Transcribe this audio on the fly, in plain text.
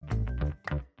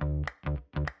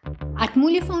At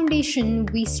Mulya Foundation,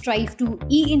 we strive to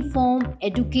e-inform,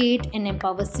 educate, and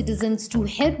empower citizens to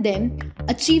help them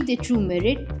achieve their true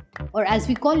merit, or as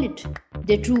we call it,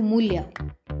 their true Mulya.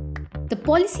 The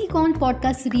PolicyCon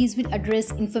podcast series will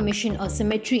address information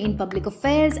asymmetry in public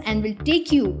affairs and will take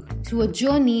you through a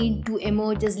journey to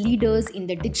emerge as leaders in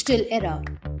the digital era.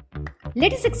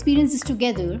 Let us experience this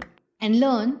together and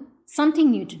learn something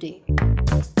new today.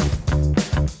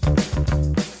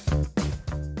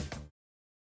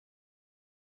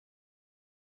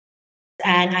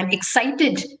 And I'm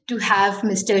excited to have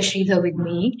Mr. Sridhar with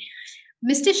me.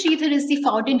 Mr. Sridhar is the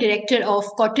founding director of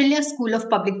Kautilya School of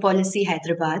Public Policy,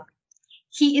 Hyderabad.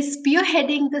 He is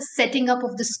spearheading the setting up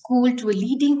of the school to a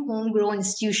leading homegrown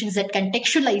institution that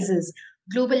contextualizes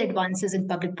global advances in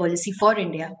public policy for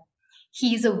India.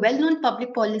 He is a well-known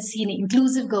public policy and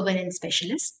inclusive governance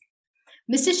specialist.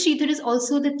 Mr. Sridhar is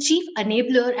also the chief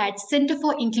enabler at Center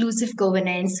for Inclusive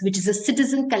Governance, which is a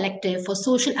citizen collective for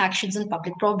social actions on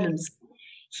public problems.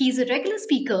 He is a regular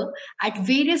speaker at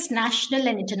various national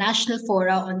and international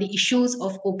fora on the issues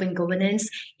of open governance,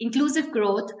 inclusive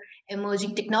growth,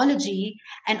 emerging technology,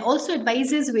 and also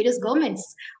advises various governments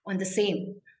on the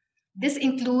same. This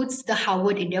includes the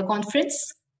Harvard India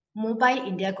Conference, Mobile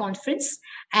India Conference,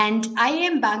 and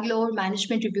IIM Bangalore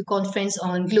Management Review Conference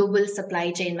on Global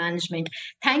Supply Chain Management.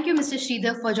 Thank you, Mr.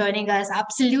 Sridhar, for joining us.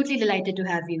 Absolutely delighted to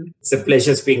have you. It's a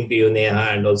pleasure speaking to you,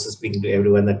 Neha, and also speaking to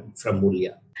everyone from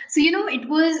Mulya. So, it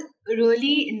was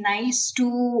really nice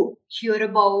to hear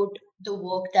about the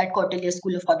work that Kautilya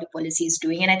School of Public Policy is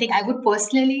doing. And I think I would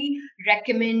personally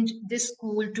recommend this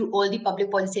school to all the public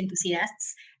policy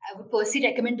enthusiasts. I would personally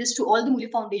recommend this to all the Mulya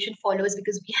Foundation followers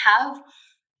because we have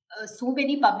so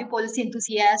many public policy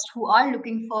enthusiasts who are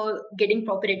looking for getting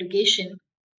proper education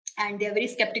and they're very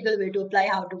skeptical where to apply,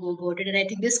 how to go about it. And I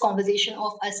think this conversation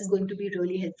of us is going to be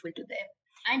really helpful to them.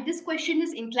 And this question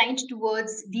is inclined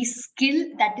towards the skill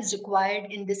that is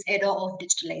required in this era of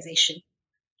digitalization.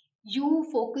 You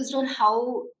focused on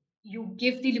how you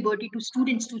give the liberty to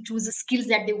students to choose the skills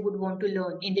that they would want to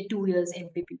learn in the 2 years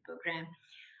MPP program.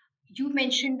 You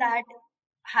mentioned that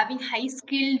having high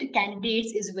skilled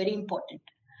candidates is very important.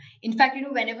 In fact,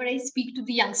 whenever I speak to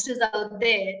the youngsters out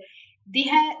there,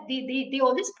 they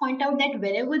always point out that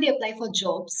whenever they apply for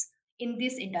jobs in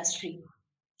this industry,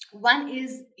 one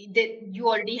is that you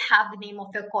already have the name of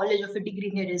your college of a degree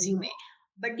in your resume,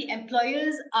 but the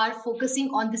employers are focusing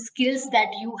on the skills that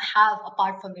you have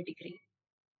apart from your degree,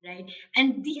 right?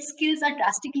 And these skills are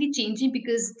drastically changing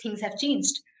because things have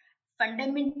changed.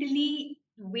 Fundamentally,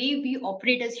 the way we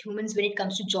operate as humans when it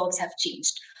comes to jobs have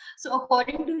changed. So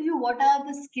according to you, what are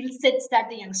the skill sets that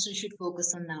the youngsters should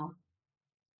focus on now?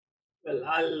 Well,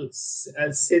 I'll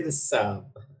say this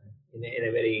in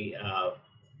a very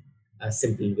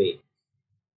simple way.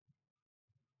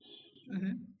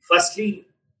 Firstly,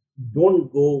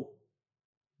 don't go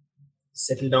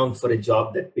settle down for a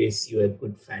job that pays you a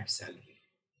good fat salary.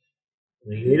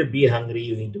 You need to be hungry,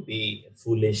 you need to be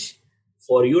foolish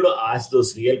for you to ask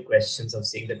those real questions of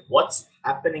saying that what's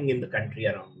happening in the country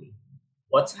around me?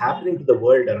 What's happening to the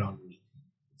world around me?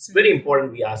 It's very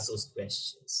important we ask those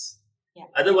questions. Yeah.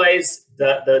 Otherwise,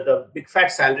 the big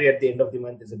fat salary at the end of the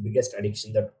month is the biggest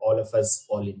addiction that all of us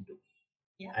fall into.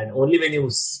 Yeah. And only when you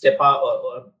step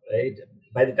out, right,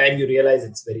 by the time you realize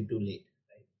it's very too late.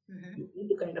 Right? You need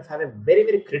to kind of have a very,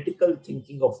 very critical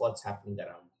thinking of what's happening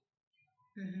around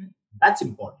you. That's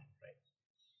important, right?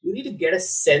 You need to get a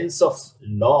sense of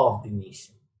law of the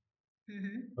nation.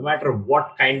 No matter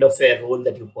what kind of a role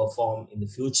that you perform in the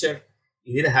future,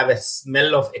 you need to have a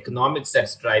smell of economics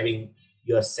that's driving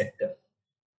your sector.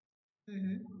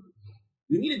 You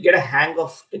need to get a hang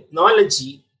of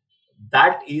technology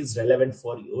that is relevant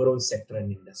for your own sector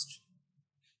and industry.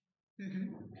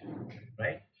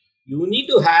 Right? You need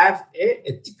to have an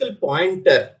ethical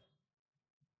pointer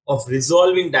of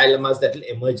resolving dilemmas that will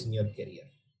emerge in your career.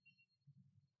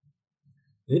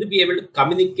 You need to be able to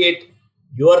communicate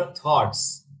your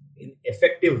thoughts in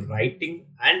effective writing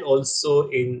and also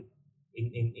in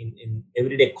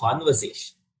everyday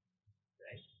conversation.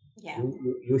 Right? Yeah.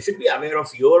 You should be aware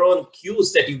of your own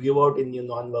cues that you give out in your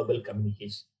non-verbal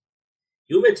communication.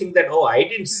 You may think that, I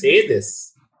didn't say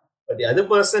this, but the other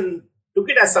person took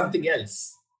it as something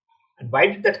else. And why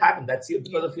did that happen? That's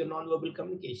because of your non-verbal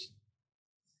communication.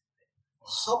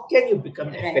 How can you become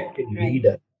an effective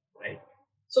leader? Right?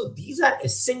 So these are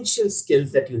essential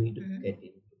skills that you need to get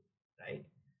into. Right?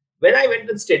 When I went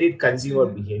and studied consumer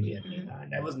behavior,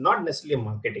 and I was not necessarily a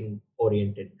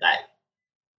marketing-oriented guy,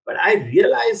 but I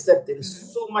realized that there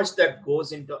is so much that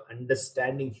goes into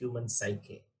understanding human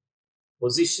psyche,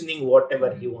 positioning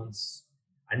whatever he wants,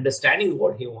 understanding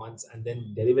what he wants, and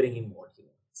then delivering him what he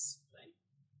wants. Right?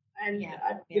 And Yeah.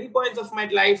 at Yeah. many points of my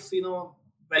life,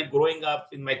 while growing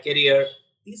up in my career,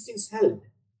 these things helped,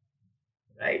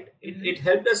 right? It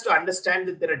helped us to understand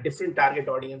that there are different target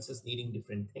audiences needing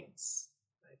different things.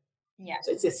 Right? Yeah.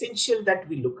 So it's essential that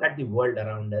we look at the world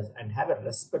around us and have a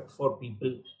respect for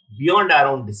people beyond our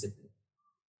own discipline.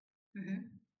 Mm-hmm.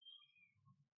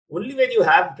 Only when you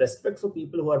have respect for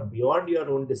people who are beyond your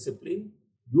own discipline,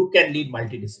 you can lead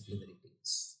multidisciplinary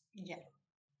teams. Yeah.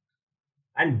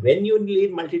 And when you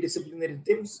lead multidisciplinary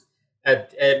teams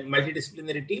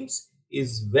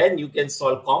is when you can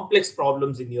solve complex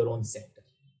problems in your own sector.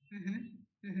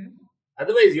 Mm-hmm. Mm-hmm.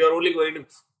 Otherwise, you're only going to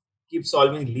keep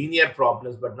solving linear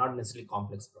problems, but not necessarily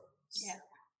complex problems. Yeah.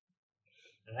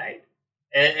 Right?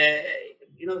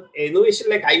 Innovation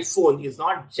like iPhone is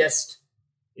not just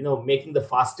making the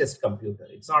fastest computer.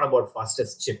 It's not about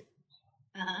fastest chip,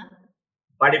 Uh-huh.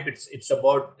 but if it's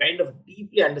about kind of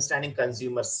deeply understanding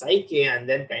consumer psyche and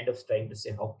then kind of trying to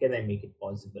say how can I make it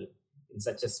possible in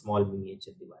such a small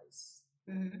miniature device.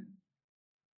 Mm-hmm.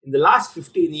 In the last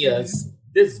 15 years, Mm-hmm.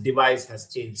 this device has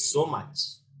changed so much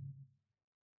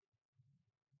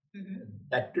Mm-hmm.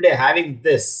 that today having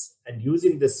this and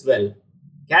using this well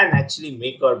can actually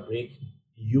make or break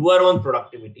your own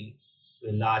productivity to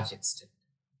a large extent.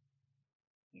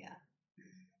 Yeah.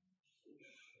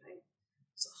 Right?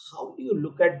 So, how do you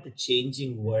look at the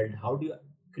changing world? How do you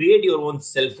create your own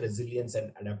self resilience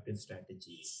and adaptive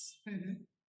strategies Mm-hmm.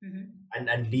 Mm-hmm.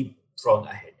 and leapfrog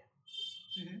ahead?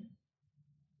 Mm-hmm.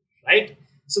 Right?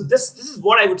 So, this is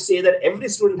what I would say that every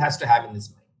student has to have in his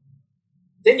mind.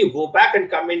 Then you go back and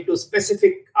come into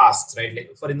specific asks, right?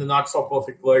 Like for in the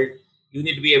not-for-profit world, you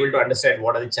need to be able to understand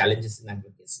what are the challenges in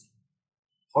advocacy.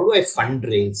 How do I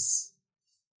fundraise?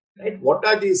 Right? What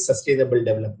are these sustainable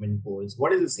development goals?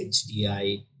 What is this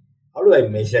HDI? How do I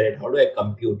measure it? How do I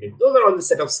compute it? Those are all the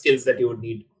set of skills that you would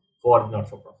need for the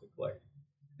not-for-profit world.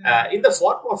 In the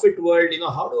for-profit world,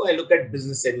 how do I look at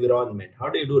business environment? How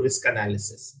do you do risk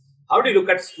analysis? How do you look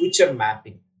at future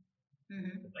mapping?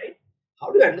 Mm-hmm. Right?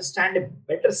 How do you understand a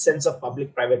better sense of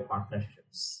public-private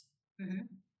partnerships? Mm-hmm.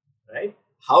 Right?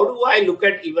 How do I look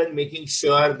at even making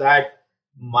sure that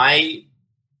my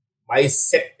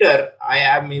sector, I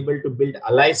am able to build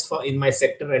allies for in my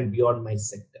sector and beyond my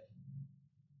sector?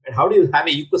 And how do you have a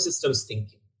ecosystems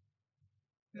thinking?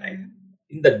 Right? Mm-hmm.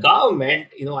 In the government,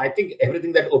 I think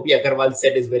everything that OP Agarwal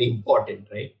said is very important,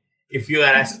 right? If you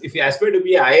aspire to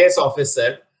be an IAS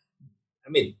officer, I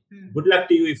mean, good luck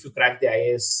to you if you crack the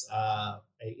IAS,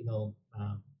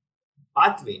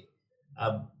 pathway.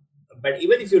 Um, but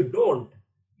even if you don't,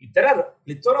 there are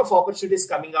plethora of opportunities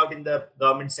coming out in the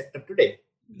government sector today.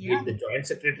 Be it the joint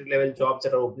secretary level jobs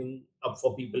that are opening up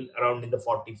for people around in the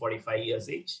 40-45 years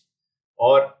age,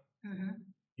 or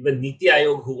even Niti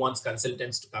Aayog who wants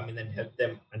consultants to come in and help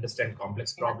them understand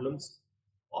complex problems,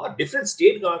 or different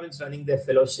state governments running their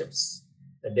fellowships.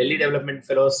 The Delhi Development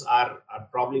Fellows are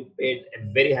probably paid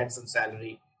a very handsome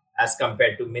salary as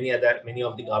compared to many of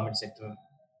the government sector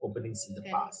openings in the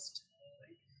past.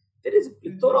 Right? There is a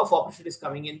plethora of opportunities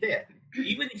coming in there.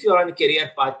 Even if you are on a career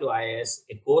path to IAS,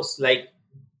 a course like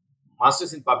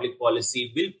Masters in Public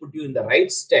Policy will put you in the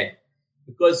right stead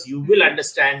because you will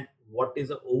understand what is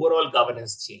the overall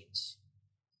governance change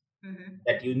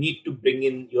that you need to bring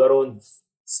in your own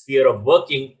sphere of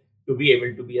working to be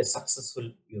able to be a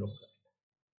successful bureaucrat.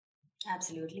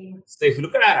 Absolutely. So if you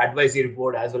look at our advisory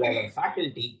board as well as our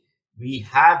faculty, we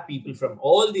have people from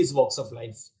all these walks of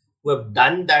life who have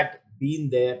done that, been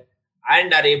there,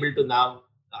 and are able to now,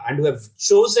 and who have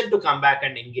chosen to come back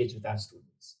and engage with our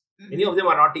students. Many of them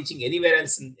are not teaching anywhere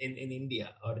else in India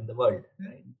or in the world.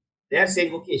 Right? They are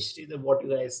saying, okay, Sridhar, what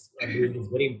you guys are doing is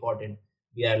very important.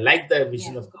 We are like the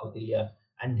vision of Kautilya,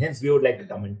 and hence we would like to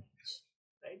come and teach.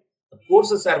 Right? The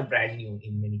courses are brand new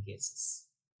in many cases.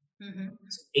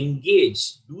 So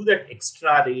engage, do that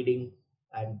extra reading,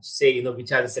 and say,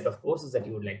 which are the set of courses that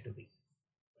you would like to read.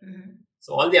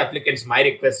 So all the applicants, my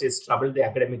request is trouble the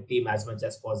academic team as much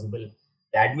as possible,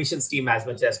 the admissions team as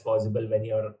much as possible when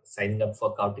you're signing up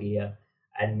for Kautilya,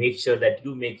 and make sure that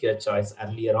you make your choice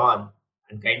earlier on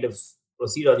and kind of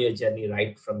proceed on your journey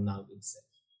right from now itself.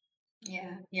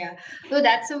 Yeah. So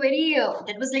that's a very,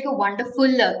 that was like a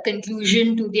wonderful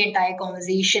conclusion to the entire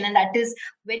conversation. And that is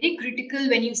very critical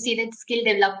when you say that skill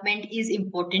development is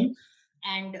important.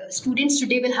 And students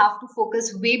today will have to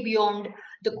focus way beyond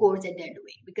the course that they're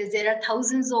doing because there are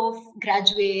thousands of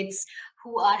graduates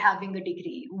who are having a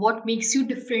degree. What makes you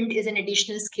different is an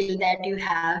additional skill that you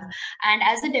have. And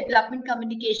as a development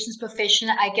communications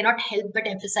professional, I cannot help but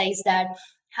emphasize that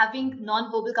having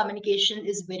non-verbal communication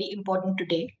is very important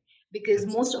today because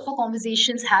most of our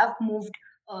conversations have moved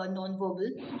non-verbal.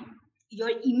 your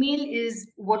email is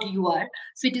what you are.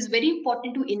 So it is very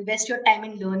important to invest your time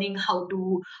in learning how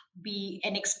to be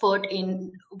an expert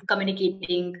in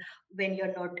communicating when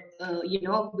you're not,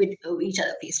 with each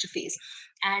other face to face.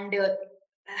 And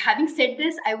having said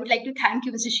this, I would like to thank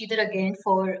you, Mr. Sridhar, again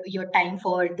for your time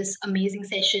for this amazing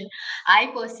session.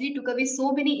 I personally took away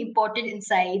so many important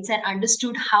insights and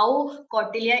understood how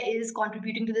Kautilya is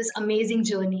contributing to this amazing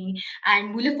journey.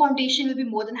 And Mule Foundation will be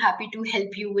more than happy to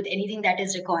help you with anything that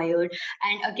is required.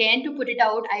 And again, to put it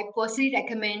out, I personally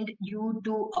recommend you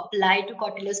to apply to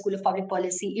Kautilya School of Public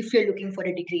Policy if you're looking for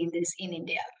a degree in this in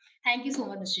India. Thank you so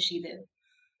much, Mr. Sridhar.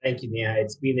 Thank you, Neha.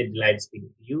 It's been a delight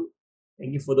speaking to you.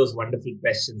 Thank you for those wonderful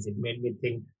questions. It made me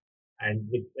think and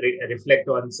reflect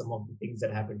on some of the things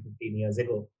that happened 15 years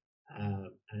ago.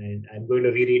 And I'm going to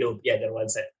reread O.P.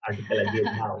 Agarwal's article again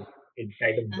now. It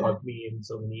kind of brought me in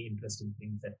so many interesting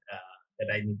things that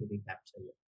I need to recapture.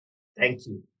 Thank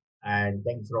you. And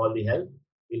thanks for all the help.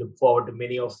 We look forward to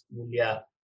many of Mulya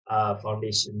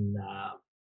Foundation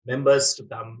members to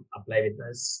come apply with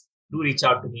us. Do reach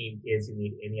out to me in case you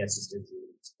need any assistance in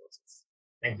this process.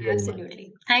 Thank you very much.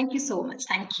 Absolutely. Thank you so much.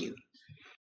 Thank you.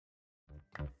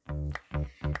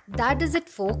 That is it,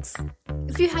 folks.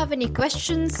 If you have any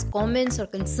questions, comments, or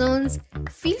concerns,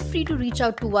 feel free to reach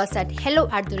out to us at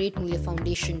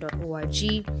hello@mulyafoundation.org.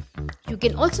 You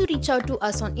can also reach out to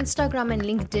us on Instagram and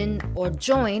LinkedIn or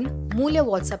join Mulya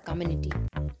WhatsApp community.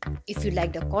 If you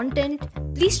like the content,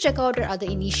 please check out our other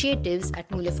initiatives at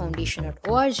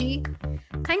mulyafoundation.org.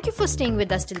 Thank you for staying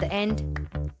with us till the end.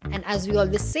 And as we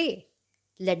always say,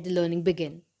 let the learning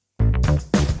begin.